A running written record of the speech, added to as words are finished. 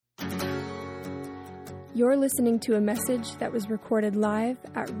You're listening to a message that was recorded live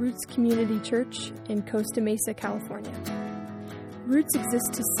at Roots Community Church in Costa Mesa, California. Roots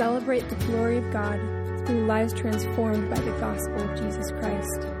exists to celebrate the glory of God through lives transformed by the gospel of Jesus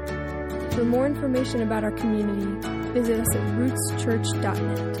Christ. For more information about our community, visit us at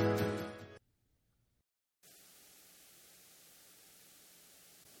rootschurch.net.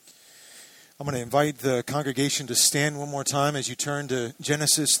 I'm going to invite the congregation to stand one more time as you turn to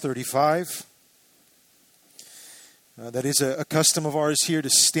Genesis 35. That is a custom of ours here to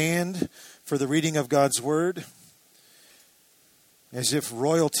stand for the reading of God's Word, as if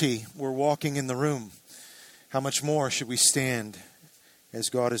royalty were walking in the room. How much more should we stand as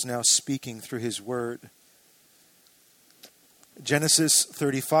God is now speaking through His Word? Genesis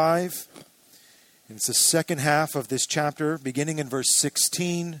 35, and it's the second half of this chapter, beginning in verse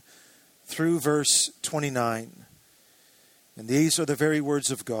 16 through verse 29. And these are the very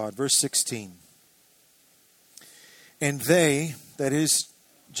words of God. Verse 16. And they, that is,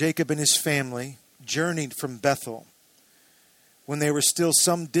 Jacob and his family, journeyed from Bethel. When they were still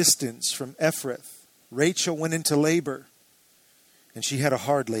some distance from Ephrath, Rachel went into labor, and she had a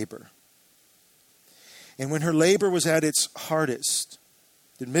hard labor. And when her labor was at its hardest,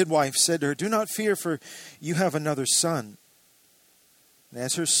 the midwife said to her, "Do not fear, for you have another son." And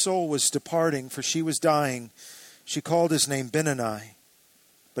as her soul was departing, for she was dying, she called his name Ben-Ani,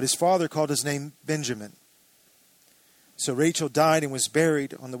 but his father called his name Benjamin. So Rachel died and was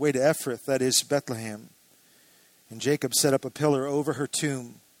buried on the way to Ephrath, that is, Bethlehem. And Jacob set up a pillar over her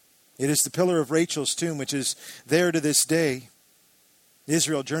tomb. It is the pillar of Rachel's tomb, which is there to this day.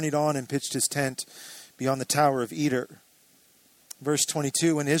 Israel journeyed on and pitched his tent beyond the tower of Eder. Verse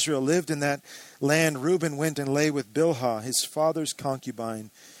 22, when Israel lived in that land, Reuben went and lay with Bilhah, his father's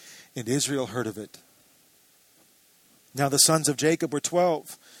concubine, and Israel heard of it. Now the sons of Jacob were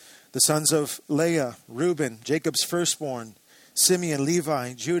 12. The sons of Leah, Reuben, Jacob's firstborn, Simeon,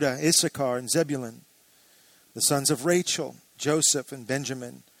 Levi, Judah, Issachar, and Zebulun. The sons of Rachel, Joseph and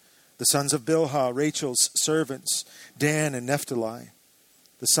Benjamin. The sons of Bilhah, Rachel's servants, Dan and Naphtali.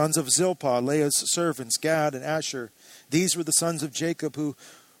 The sons of Zilpah, Leah's servants, Gad and Asher. These were the sons of Jacob who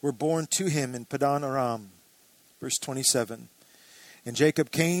were born to him in Padan Aram. Verse 27. And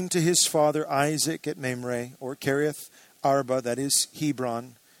Jacob came to his father Isaac at Mamre, or Kiriath Arba, that is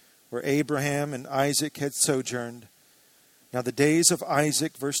Hebron, where Abraham and Isaac had sojourned. Now the days of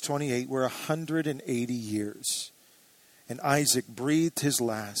Isaac, verse 28, were 180 years. And Isaac breathed his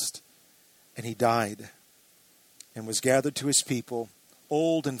last, and he died, and was gathered to his people,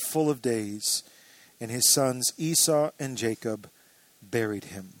 old and full of days. And his sons Esau and Jacob buried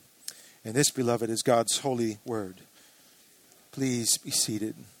him. And this, beloved, is God's holy word. Please be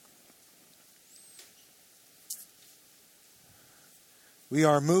seated. We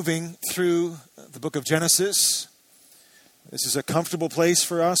are moving through the book of Genesis. This is a comfortable place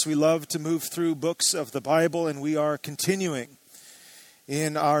for us. We love to move through books of the Bible, and we are continuing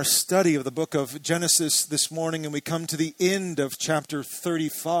in our study of the book of Genesis this morning, and we come to the end of chapter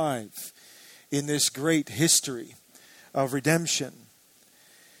 35 in this great history of redemption.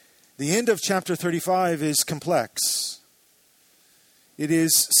 The end of chapter 35 is complex. It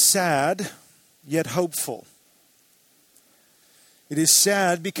is sad, yet hopeful. It is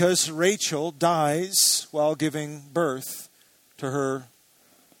sad because Rachel dies while giving birth to her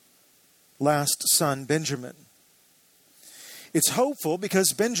last son, Benjamin. It's hopeful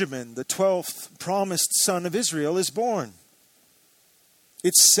because Benjamin, the 12th promised son of Israel, is born.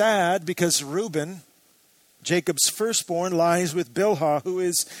 It's sad because Reuben, Jacob's firstborn, lies with Bilhah, who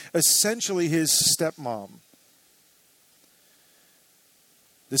is essentially his stepmom.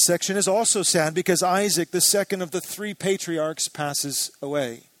 This section is also sad because Isaac, the second of the three patriarchs, passes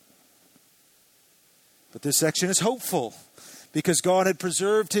away. But this section is hopeful because God had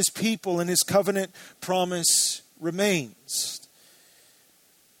preserved his people and his covenant promise remains.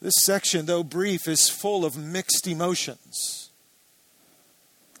 This section, though brief, is full of mixed emotions,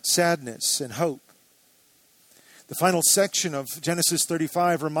 sadness and hope. The final section of Genesis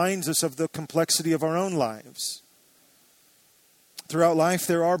 35 reminds us of the complexity of our own lives. Throughout life,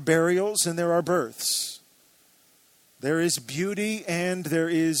 there are burials and there are births. There is beauty and there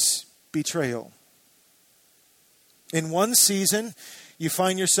is betrayal. In one season, you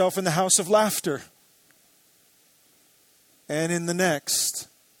find yourself in the house of laughter. And in the next,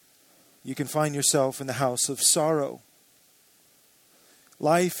 you can find yourself in the house of sorrow.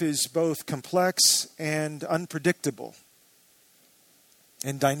 Life is both complex and unpredictable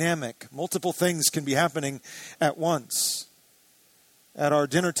and dynamic. Multiple things can be happening at once. At our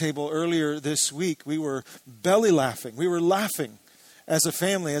dinner table earlier this week, we were belly laughing. We were laughing as a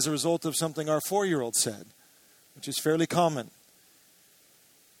family as a result of something our 4-year-old said, which is fairly common.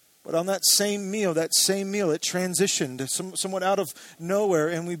 But on that same meal, it transitioned somewhat out of nowhere,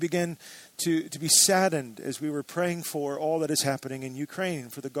 and we began to be saddened as we were praying for all that is happening in Ukraine,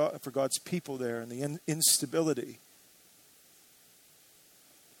 for God's people there and the instability.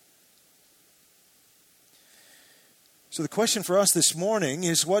 So the question for us this morning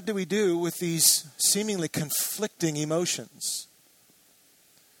is, what do we do with these seemingly conflicting emotions?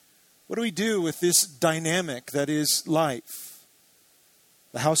 What do we do with this dynamic that is life?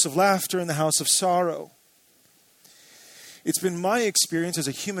 The house of laughter and the house of sorrow. It's been my experience as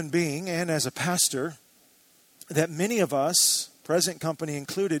a human being and as a pastor that many of us, present company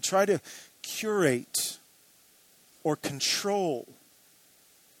included, try to curate or control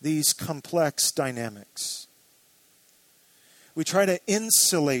these complex dynamics. We try to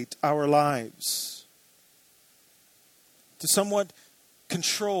insulate our lives, to somewhat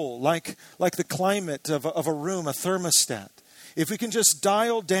control, like the climate of a room, a thermostat. If we can just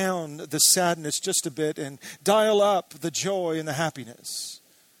dial down the sadness just a bit and dial up the joy and the happiness.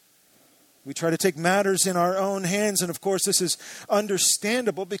 We try to take matters in our own hands, and of course this is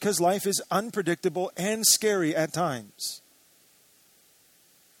understandable because life is unpredictable and scary at times.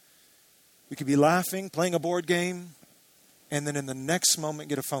 We could be laughing, playing a board game, and then in the next moment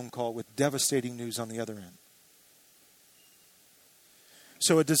get a phone call with devastating news on the other end.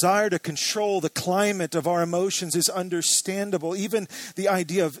 So a desire to control the climate of our emotions is understandable. Even the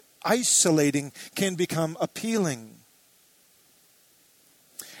idea of isolating can become appealing.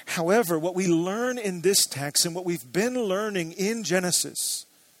 However, what we learn in this text and what we've been learning in Genesis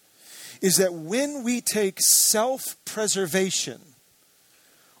is that when we take self-preservation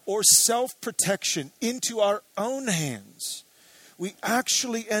or self-protection into our own hands, we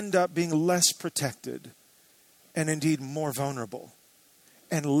actually end up being less protected and indeed more vulnerable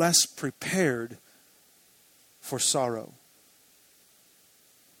and less prepared for sorrow.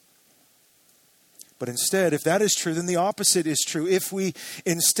 But instead, if that is true, then the opposite is true. If we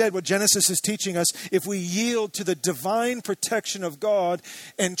instead, what Genesis is teaching us, if we yield to the divine protection of God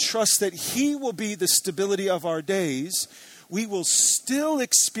and trust that He will be the stability of our days, we will still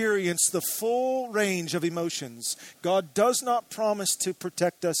experience the full range of emotions. God does not promise to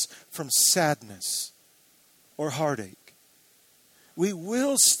protect us from sadness or heartache. We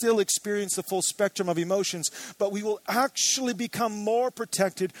will still experience the full spectrum of emotions, but we will actually become more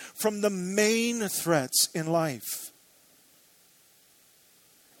protected from the main threats in life.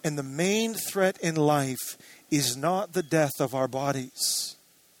 And the main threat in life is not the death of our bodies.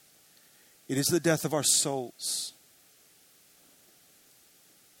 It is the death of our souls.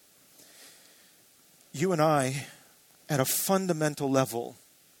 You and I, at a fundamental level,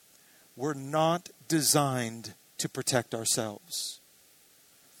 were not designed to protect ourselves.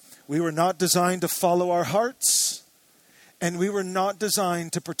 We were not designed to follow our hearts, and we were not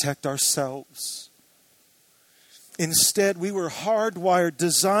designed to protect ourselves. Instead, we were hardwired,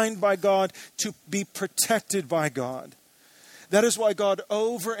 designed by God to be protected by God. That is why God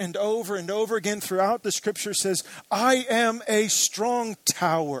over and over and over again throughout the Scripture says, I am a strong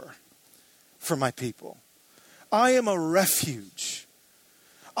tower for my people. I am a refuge.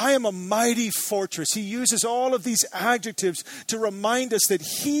 I am a mighty fortress. He uses all of these adjectives to remind us that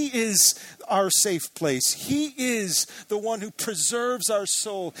He is our safe place. He is the one who preserves our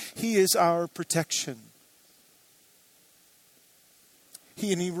soul. He is our protection.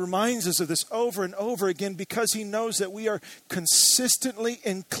 He reminds us of this over and over again because He knows that we are consistently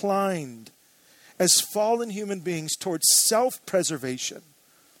inclined as fallen human beings towards self-preservation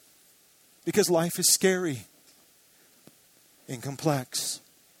because life is scary and complex.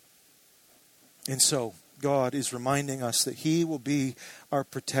 And so, God is reminding us that He will be our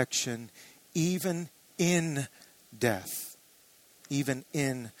protection even in death. Even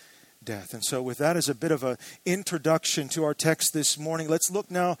in death. And so with that as a bit of an introduction to our text this morning, let's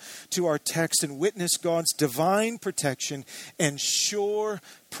look now to our text and witness God's divine protection and sure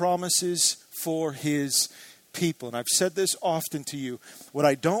promises for His people. And I've said this often to you. What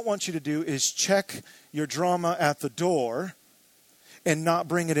I don't want you to do is check your drama at the door and not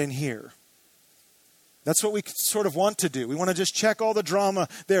bring it in here. That's what we sort of want to do. We want to just check all the drama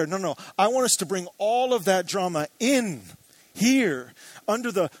there. No. I want us to bring all of that drama in here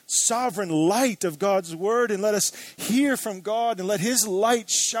under the sovereign light of God's Word and let us hear from God and let His light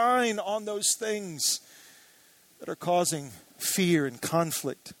shine on those things that are causing fear and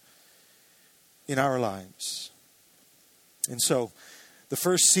conflict in our lives. And so the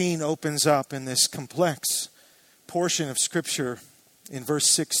first scene opens up in this complex portion of Scripture in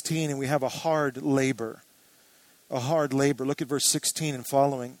verse 16, and we have a hard labor. a hard labor. Look at verse 16 and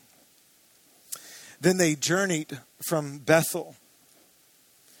following. Then they journeyed from Bethel.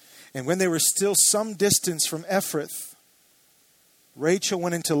 And when they were still some distance from Ephrath, Rachel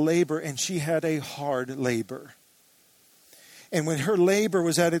went into labor, and she had a hard labor. And when her labor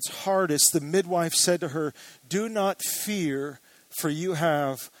was at its hardest, the midwife said to her, "Do not fear, for you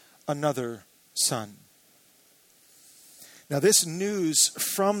have another son." Now, this news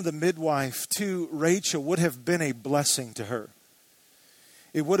from the midwife to Rachel would have been a blessing to her.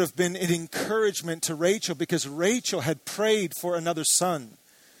 It would have been an encouragement to Rachel, because Rachel had prayed for another son.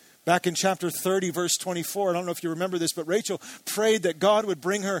 Back in chapter 30, verse 24, I don't know if you remember this, but Rachel prayed that God would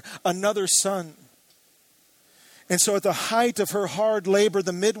bring her another son. And so at the height of her hard labor,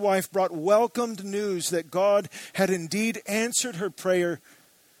 the midwife brought welcomed news that God had indeed answered her prayer,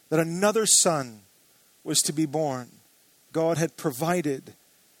 that another son was to be born. God had provided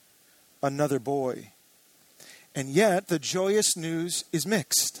another boy. And yet the joyous news is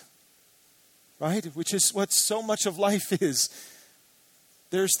mixed, right? Which is what so much of life is.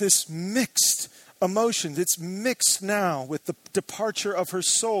 There's this mixed emotion. It's mixed now with the departure of her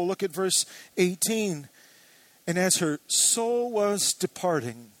soul. Look at verse 18. And as her soul was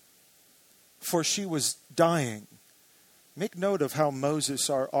departing, for she was dying. Make note of how Moses,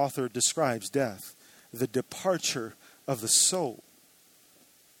 our author, describes death. The departure of the soul.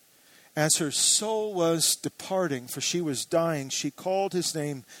 As her soul was departing, for she was dying, she called his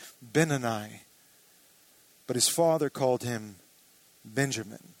name Benoni. But his father called him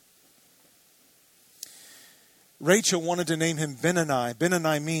Benjamin. Rachel wanted to name him Benoni.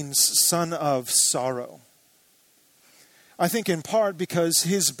 Benoni means son of sorrow. I think in part because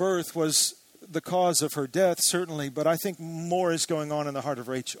his birth was the cause of her death, certainly, but I think more is going on in the heart of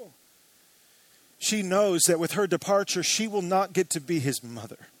Rachel. She knows that with her departure, she will not get to be his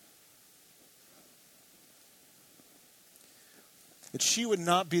mother. That she would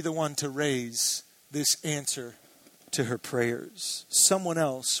not be the one to raise this answer to her prayers. Someone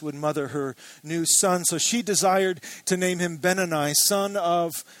else would mother her new son. So she desired to name him Benoni, son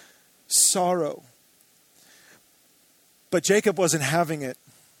of sorrow. But Jacob wasn't having it.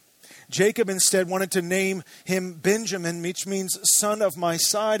 Jacob instead wanted to name him Benjamin, which means son of my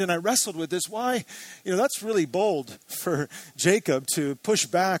side. And I wrestled with this. Why? That's really bold for Jacob to push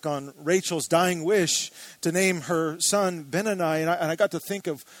back on Rachel's dying wish to name her son Benoni. And I got to think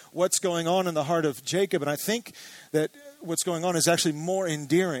of what's going on in the heart of Jacob. And I think that what's going on is actually more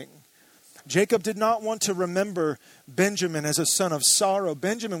endearing. Jacob did not want to remember Benjamin as a son of sorrow.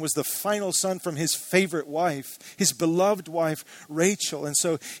 Benjamin was the final son from his favorite wife, his beloved wife, Rachel. And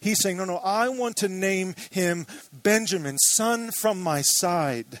so he's saying, no, I want to name him Benjamin, son from my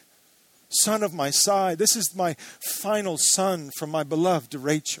side, son of my side. This is my final son from my beloved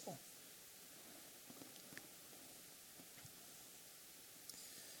Rachel.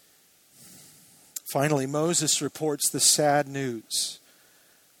 Finally, Moses reports the sad news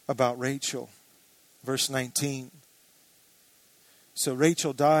about Rachel. Verse 19. So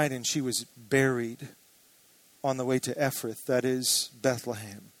Rachel died, and she was buried on the way to Ephrath, that is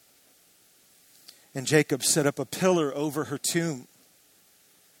Bethlehem. And Jacob set up a pillar over her tomb.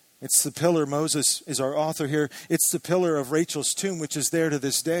 It's the pillar, Moses is our author here, it's the pillar of Rachel's tomb, which is there to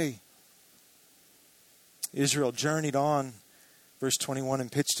this day. Israel journeyed on, verse 21,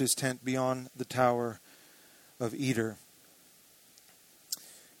 and pitched his tent beyond the Tower of Eder.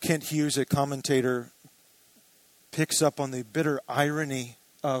 Kent Hughes, a commentator, picks up on the bitter irony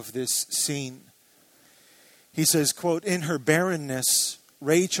of this scene. He says, quote, in her barrenness,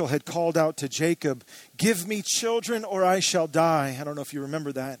 Rachel had called out to Jacob, "Give me children or I shall die." I don't know if you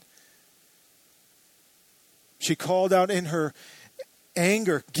remember that. She called out in her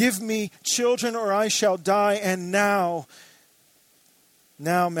anger, "Give me children or I shall die." And now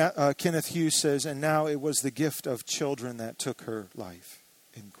Kenneth Hughes says, and now it was the gift of children that took her life.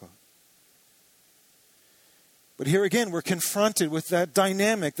 End quote. But here again, we're confronted with that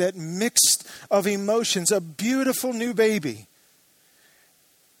dynamic, that mix of emotions, a beautiful new baby,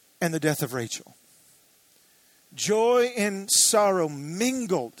 and the death of Rachel. Joy and sorrow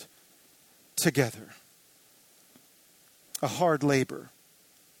mingled together. A hard labor.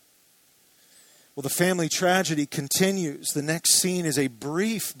 Well, the family tragedy continues. The next scene is a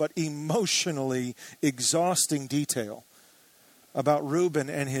brief but emotionally exhausting detail about Reuben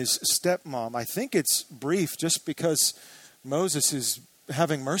and his stepmom. I think it's brief just because Moses is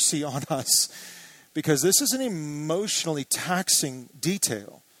having mercy on us, because this is an emotionally taxing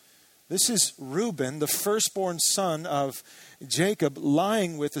detail. This is Reuben, the firstborn son of Jacob,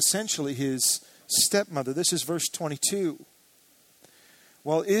 lying with essentially his stepmother. This is verse 22.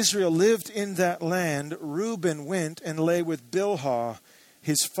 While Israel lived in that land, Reuben went and lay with Bilhah,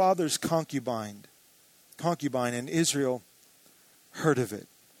 his father's concubine, and Israel heard of it.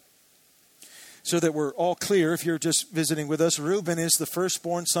 So that we're all clear, if you're just visiting with us, Reuben is the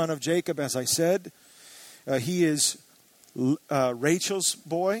firstborn son of Jacob, as I said. He is Rachel's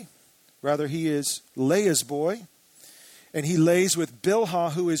boy. Rather, he is Leah's boy. And he lays with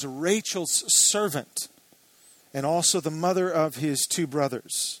Bilhah, who is Rachel's servant, and also the mother of his two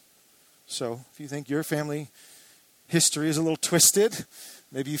brothers. So, if you think your family history is a little twisted,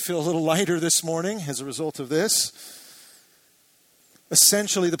 maybe you feel a little lighter this morning as a result of this.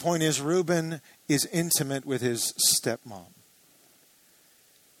 Essentially, the point is Reuben is intimate with his stepmom.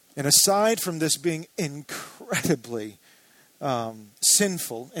 And aside from this being incredibly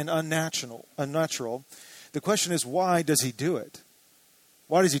sinful and unnatural, the question is, why does he do it?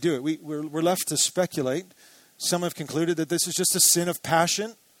 Why does he do it? We're left to speculate. Some have concluded that this is just a sin of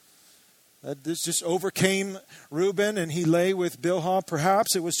passion. That this just overcame Reuben and he lay with Bilhah.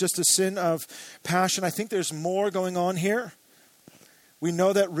 Perhaps it was just a sin of passion. I think there's more going on here. We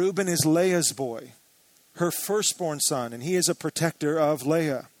know that Reuben is Leah's boy, her firstborn son, and he is a protector of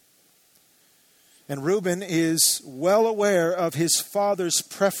Leah. And Reuben is well aware of his father's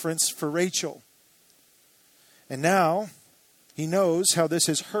preference for Rachel. And now he knows how this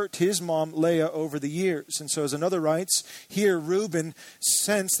has hurt his mom, Leah, over the years. And so as another writes, here Reuben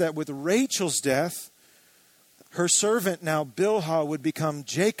sensed that with Rachel's death, her servant now Bilhah would become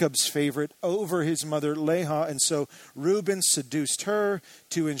Jacob's favorite over his mother Leah. And so Reuben seduced her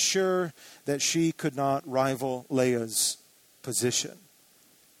to ensure that she could not rival Leah's position.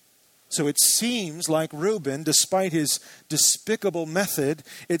 So it seems like Reuben, despite his despicable method,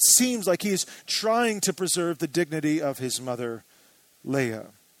 it seems like he's trying to preserve the dignity of his mother, Leah.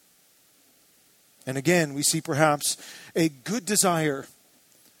 And again, we see perhaps a good desire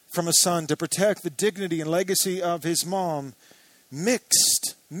from a son to protect the dignity and legacy of his mom,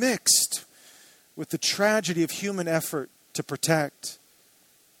 mixed with the tragedy of human effort to protect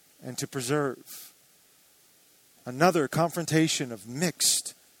and to preserve. Another confrontation of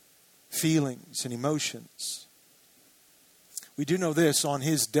mixed feelings and emotions. We do know this: on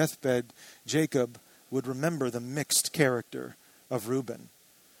his deathbed, Jacob would remember the mixed character of Reuben.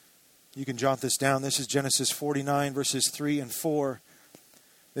 You can jot this down. This is Genesis 49, verses 3 and 4.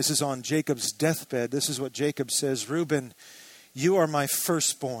 This is on Jacob's deathbed. This is what Jacob says: Reuben, you are my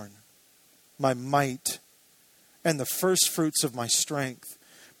firstborn, my might, and the first fruits of my strength,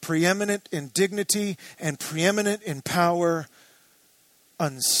 preeminent in dignity and preeminent in power,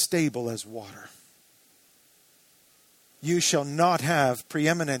 unstable as water. You shall not have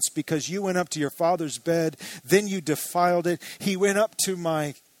preeminence because you went up to your father's bed, then you defiled it. He went up to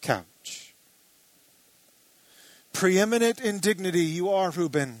my couch. Preeminent in dignity you are,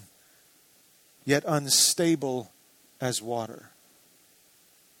 Reuben, yet unstable as water.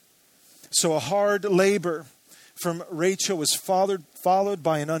 So a hard labor from Rachel was followed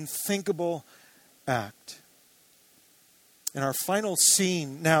by an unthinkable act. And our final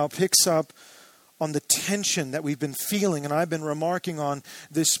scene now picks up on the tension that we've been feeling, and I've been remarking on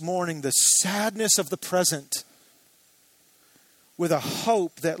this morning, the sadness of the present with a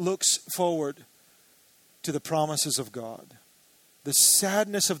hope that looks forward to the promises of God. The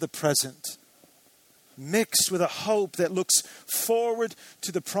sadness of the present mixed with a hope that looks forward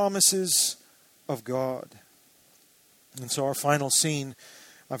to the promises of God. And so our final scene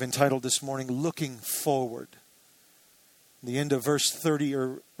I've entitled this morning, Looking Forward. The end of verse 30,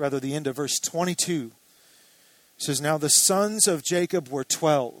 or rather the end of verse 22, says, now the sons of Jacob were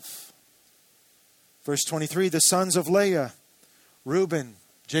 12. Verse 23, the sons of Leah, Reuben,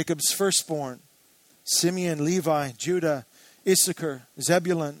 Jacob's firstborn, Simeon, Levi, Judah, Issachar,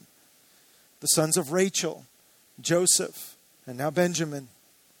 Zebulun. The sons of Rachel, Joseph, and now Benjamin.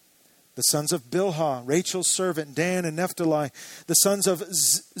 The sons of Bilhah, Rachel's servant, Dan and Naphtali. The sons of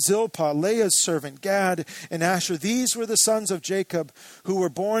Zilpah, Leah's servant, Gad and Asher. These were the sons of Jacob who were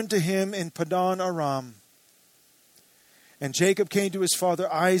born to him in Padan Aram. And Jacob came to his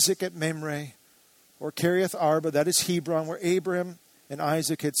father Isaac at Mamre, or Kiriath Arba, that is Hebron, where Abraham and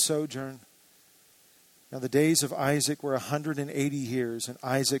Isaac had sojourned. Now the days of Isaac were 180 years, and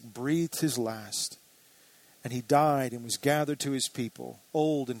Isaac breathed his last. And he died and was gathered to his people,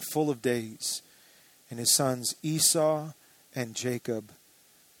 old and full of days. And his sons Esau and Jacob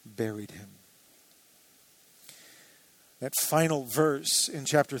buried him. That final verse in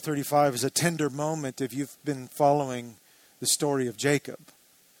chapter 35 is a tender moment if you've been following the story of Jacob.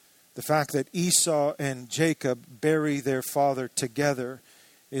 The fact that Esau and Jacob bury their father together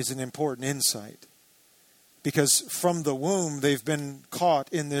is an important insight. Because from the womb, they've been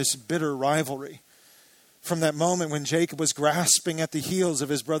caught in this bitter rivalry. From that moment when Jacob was grasping at the heels of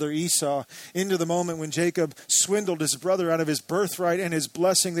his brother Esau, into the moment when Jacob swindled his brother out of his birthright and his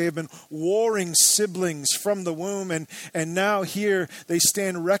blessing, they have been warring siblings from the womb. And now here they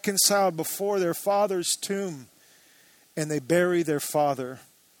stand reconciled before their father's tomb. And they bury their father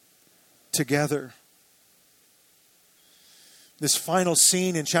together. This final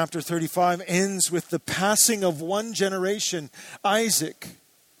scene in chapter 35 ends with the passing of one generation, Isaac,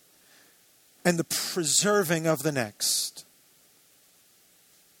 and the preserving of the next.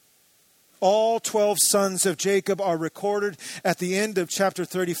 All 12 sons of Jacob are recorded at the end of chapter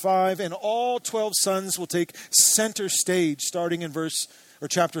 35, and all 12 sons will take center stage starting in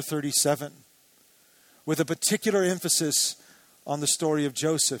chapter 37, with a particular emphasis on the story of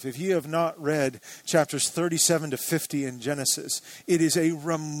Joseph. If you have not read chapters 37 to 50 in Genesis, it is a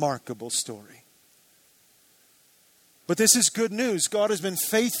remarkable story. But this is good news. God has been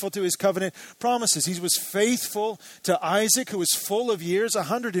faithful to his covenant promises. He was faithful to Isaac, who was full of years,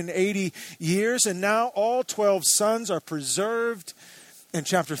 180 years, and now all 12 sons are preserved. And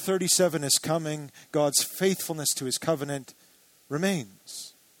chapter 37 is coming. God's faithfulness to his covenant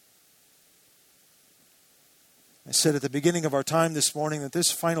remains. I said at the beginning of our time this morning that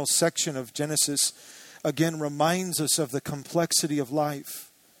this final section of Genesis again reminds us of the complexity of life.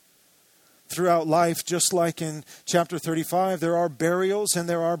 Throughout life, just like in chapter 35, there are burials and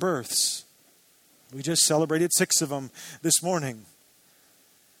there are births. We just celebrated 6 of them this morning.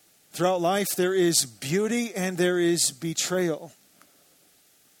 Throughout life, there is beauty and there is betrayal.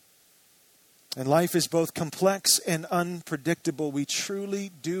 And life is both complex and unpredictable. We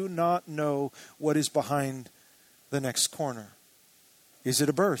truly do not know what is behind the next corner. Is it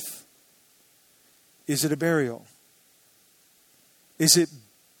a birth? Is it a burial? Is it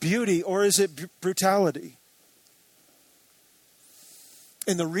beauty or is it brutality?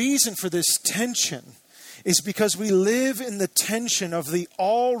 And the reason for this tension is because we live in the tension of the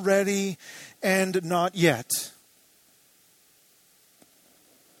already and not yet.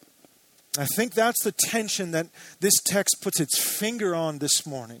 I think that's the tension that this text puts its finger on this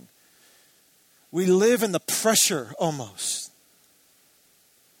morning. We live in the pressure almost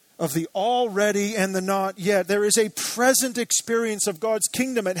of the already and the not yet. There is a present experience of God's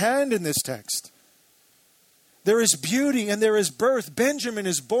kingdom at hand in this text. There is beauty and there is birth. Benjamin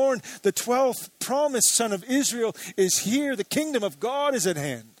is born. The 12th promised son of Israel is here. The kingdom of God is at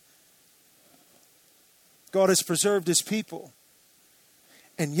hand. God has preserved his people.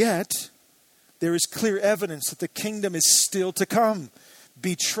 And yet, there is clear evidence that the kingdom is still to come.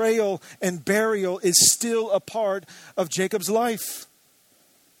 Betrayal and burial is still a part of Jacob's life.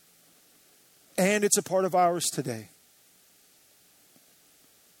 And it's a part of ours today.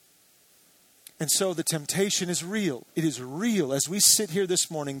 And so the temptation is real. It is real. As we sit here this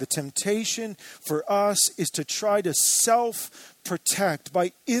morning, the temptation for us is to try to self-protect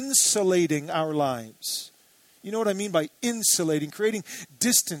by insulating our lives. You know what I mean by insulating? Creating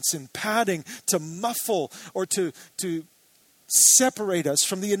distance and padding to muffle or to separate us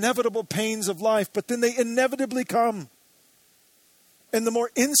from the inevitable pains of life. But then they inevitably come. And the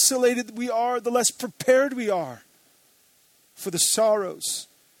more insulated we are, the less prepared we are for the sorrows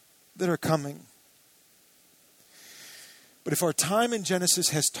that are coming. But if our time in Genesis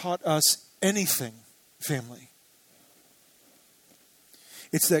has taught us anything, family,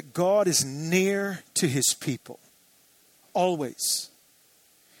 it's that God is near to his people. Always.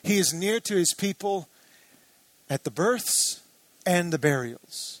 He is near to his people at the births and the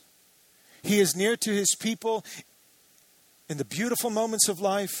burials. He is near to his people in the beautiful moments of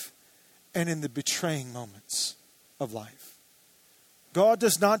life and in the betraying moments of life. God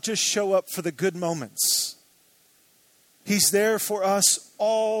does not just show up for the good moments. He's there for us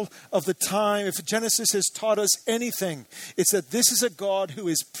all of the time. If Genesis has taught us anything, it's that this is a God who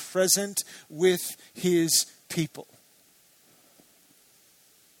is present with his people.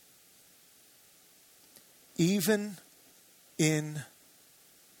 Even in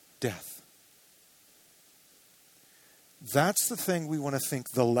death. That's the thing we want to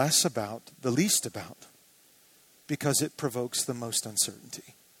think the least about, because it provokes the most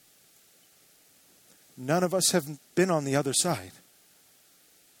uncertainty. None of us have been on the other side.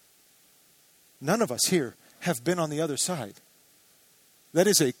 None of us here have been on the other side. That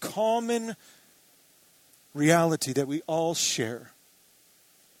is a common reality that we all share.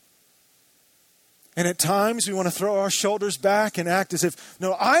 And at times we want to throw our shoulders back and act as if,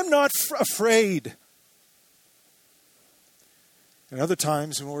 no, I'm not afraid. And other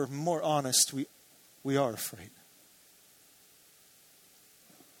times, when we're more honest, we are afraid.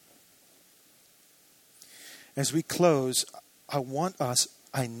 As we close,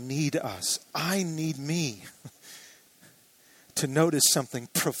 I need me to notice something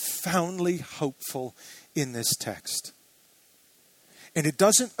profoundly hopeful in this text. And it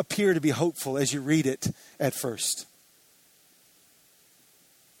doesn't appear to be hopeful as you read it at first.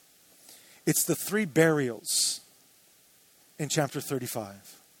 It's the 3 burials in chapter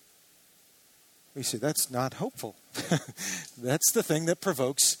 35. We say, that's not hopeful. That's the thing that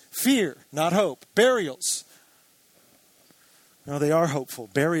provokes fear, not hope. Burials. No, they are hopeful.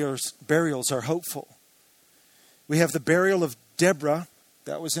 Burials are hopeful. We have the burial of Deborah.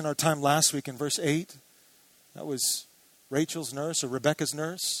 That was in our time last week in verse 8. That was Rachel's nurse or Rebekah's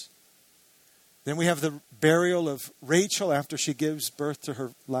nurse. Then we have the burial of Rachel after she gives birth to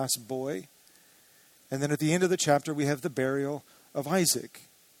her last boy. And then at the end of the chapter, we have the burial of Isaac,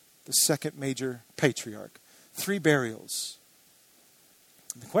 the second major patriarch. 3 burials.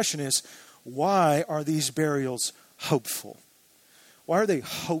 The question is, why are these burials hopeful? Why are they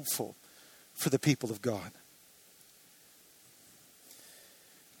hopeful for the people of God?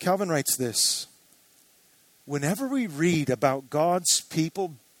 Calvin writes this: whenever we read about God's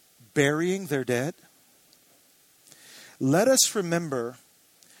people burying their dead, let us remember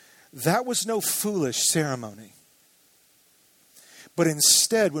that was no foolish ceremony. But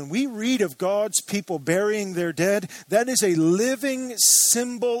instead, when we read of God's people burying their dead, that is a living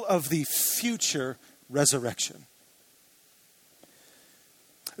symbol of the future resurrection.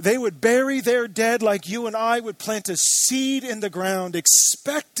 They would bury their dead like you and I would plant a seed in the ground,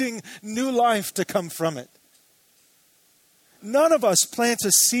 expecting new life to come from it. None of us plants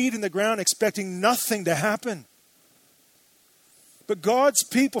a seed in the ground expecting nothing to happen. But God's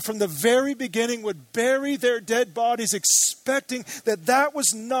people from the very beginning would bury their dead bodies expecting that that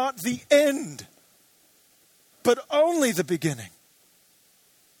was not the end, but only the beginning.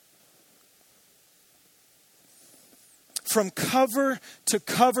 From cover to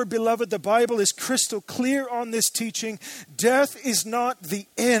cover, beloved, the Bible is crystal clear on this teaching. Death is not the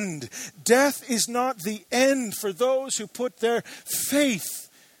end. Death is not the end for those who put their faith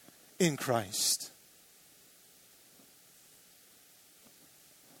in Christ.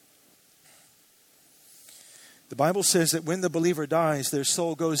 The Bible says that when the believer dies, their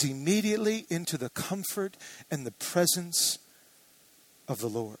soul goes immediately into the comfort and the presence of the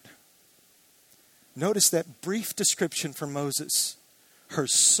Lord. Notice that brief description from Moses. Her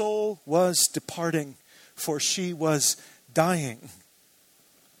soul was departing, for she was dying.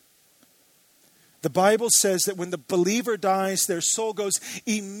 The Bible says that when the believer dies, their soul goes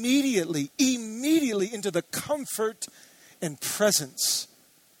immediately into the comfort and presence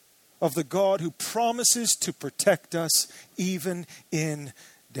of the God who promises to protect us even in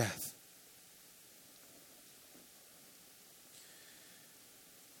death.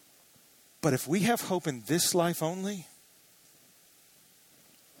 But if we have hope in this life only,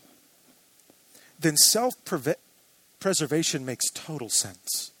 then self-preservation makes total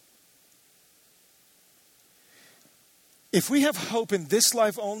sense. If we have hope in this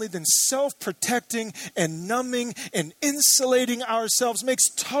life only, then self-protecting and numbing and insulating ourselves makes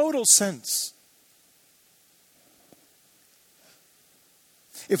total sense.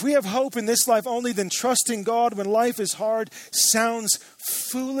 If we have hope in this life only, then trusting God when life is hard sounds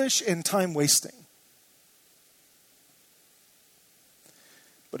foolish and time-wasting.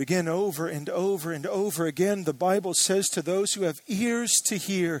 But again, over and over and over again, the Bible says to those who have ears to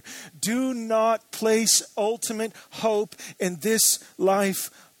hear, do not place ultimate hope in this life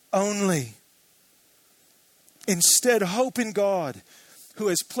only. Instead, hope in God, who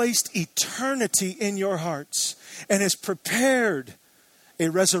has placed eternity in your hearts and has prepared a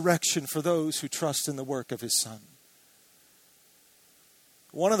resurrection for those who trust in the work of His Son.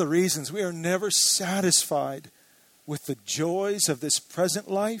 One of the reasons we are never satisfied with the joys of this present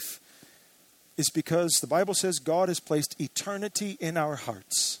life is because the Bible says God has placed eternity in our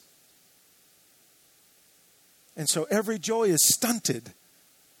hearts. And so every joy is stunted.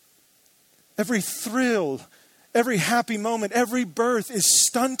 Every thrill, every happy moment, every birth is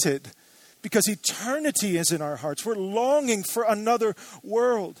stunted because eternity is in our hearts. We're longing for another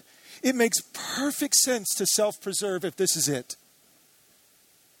world. It makes perfect sense to self-preserve if this is it.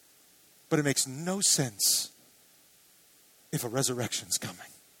 But it makes no sense if a resurrection's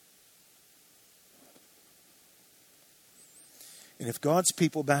coming. And if God's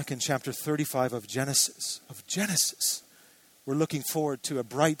people back in chapter 35 of Genesis, we're looking forward to a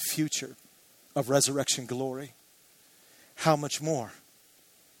bright future of resurrection glory, how much more?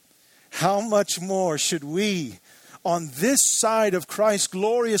 How much more should we, on this side of Christ's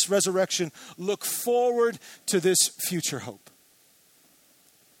glorious resurrection, look forward to this future hope?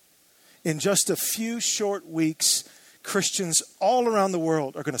 in just a few short weeks, Christians all around the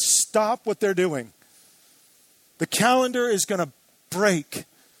world are going to stop what they're doing. The calendar is going to break,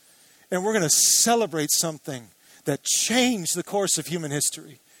 and we're going to celebrate something that changed the course of human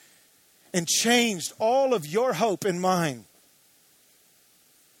history and changed all of your hope and mine.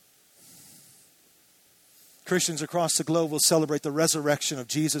 Christians across the globe will celebrate the resurrection of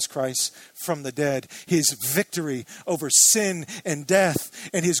Jesus Christ from the dead, his victory over sin and death,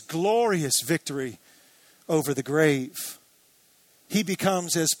 and his glorious victory over the grave. He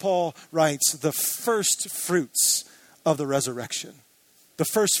becomes, as Paul writes, the first fruits of the resurrection. The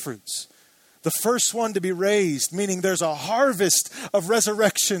first fruits. The first one to be raised, meaning there's a harvest of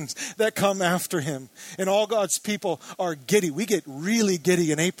resurrections that come after him. And all God's people are giddy. We get really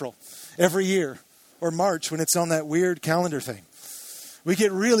giddy in April every year, or March when it's on that weird calendar thing. We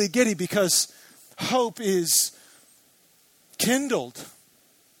get really giddy because hope is kindled.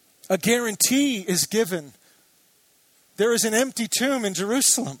 A guarantee is given. There is an empty tomb in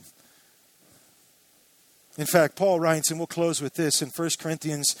Jerusalem. In fact, Paul writes, and we'll close with this, in 1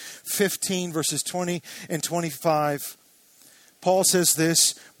 Corinthians 15, verses 20 and 25. Paul says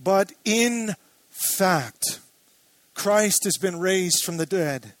this, "But in fact, Christ has been raised from the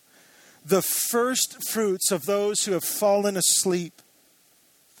dead, the first fruits of those who have fallen asleep.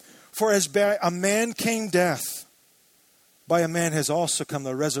 For as by a man came death, by a man has also come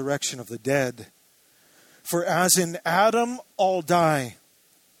the resurrection of the dead. For as in Adam all die,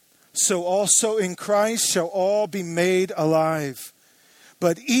 so also in Christ shall all be made alive.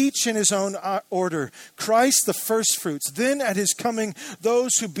 But each in his own order. Christ the firstfruits, then at his coming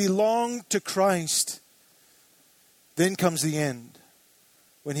those who belong to Christ. Then comes the end,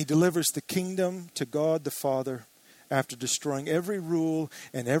 when he delivers the kingdom to God the Father, after destroying every rule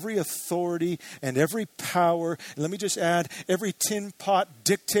and every authority and every power. And let me just add, every tin pot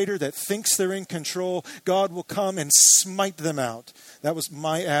dictator that thinks they're in control, God will come and smite them out." That was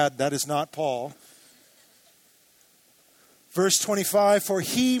my ad. That is not Paul. Verse 25, "For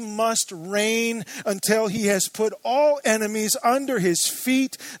he must reign until he has put all enemies under his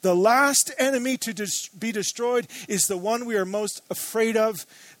feet. The last enemy to be destroyed is the one we are most afraid of.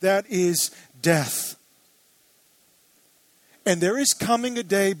 That is death." And there is coming a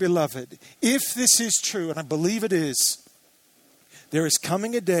day, beloved, if this is true, and I believe it is, there is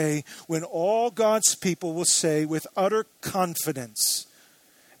coming a day when all God's people will say with utter confidence,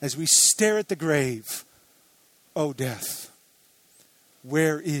 as we stare at the grave, "O death,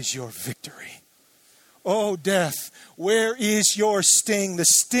 where is your victory? O death, where is your sting? The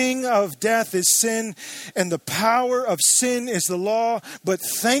sting of death is sin, and the power of sin is the law. But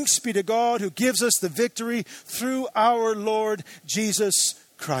thanks be to God who gives us the victory through our Lord Jesus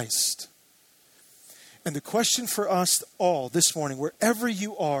Christ." And the question for us all this morning, wherever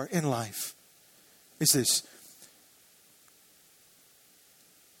you are in life, is this: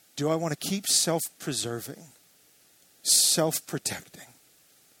 do I want to keep self-preserving, self-protecting?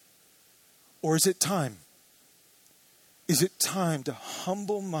 Or is it time? Is it time to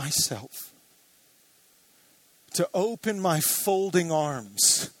humble myself, to open my folding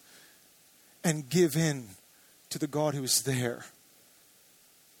arms and give in to the God who is there,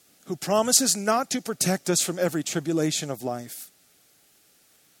 who promises not to protect us from every tribulation of life,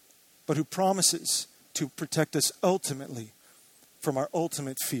 but who promises to protect us ultimately from our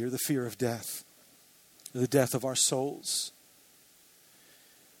ultimate fear, the fear of death, the death of our souls?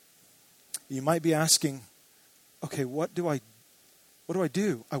 You might be asking, okay, what do I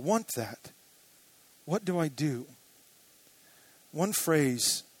do? I want that. What do I do? One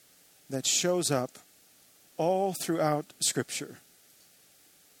phrase that shows up all throughout Scripture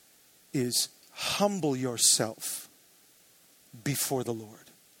is humble yourself before the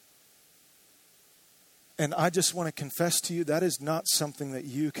Lord. And I just want to confess to you, that is not something that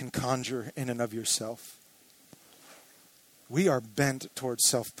you can conjure in and of yourself. We are bent towards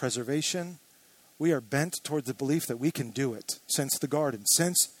self-preservation. We are bent toward the belief that we can do it since the garden,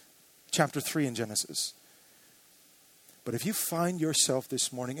 since chapter 3 in Genesis. But if you find yourself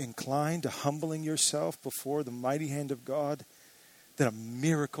this morning inclined to humbling yourself before the mighty hand of God, then a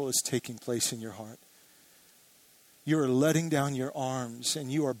miracle is taking place in your heart. You are letting down your arms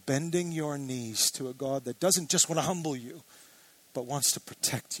and you are bending your knees to a God that doesn't just want to humble you, but wants to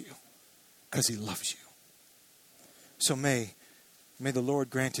protect you because he loves you. So may the Lord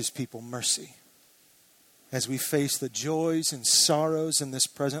grant his people mercy as we face the joys and sorrows in this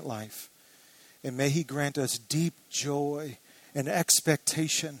present life. And may he grant us deep joy and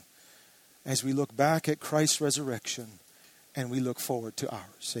expectation as we look back at Christ's resurrection and we look forward to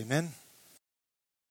ours. Amen.